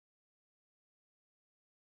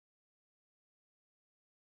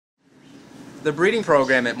The breeding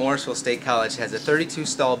program at Morrisville State College has a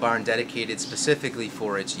 32-stall barn dedicated specifically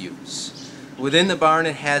for its use. Within the barn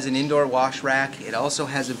it has an indoor wash rack. It also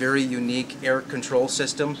has a very unique air control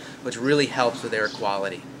system which really helps with air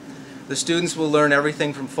quality. The students will learn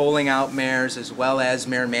everything from foaling out mares as well as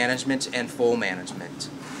mare management and foal management.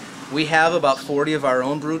 We have about 40 of our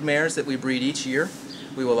own brood mares that we breed each year.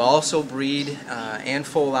 We will also breed and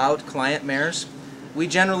foal out client mares. We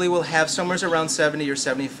generally will have somewhere around 70 or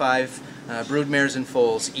 75 brood mares and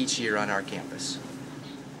foals each year on our campus.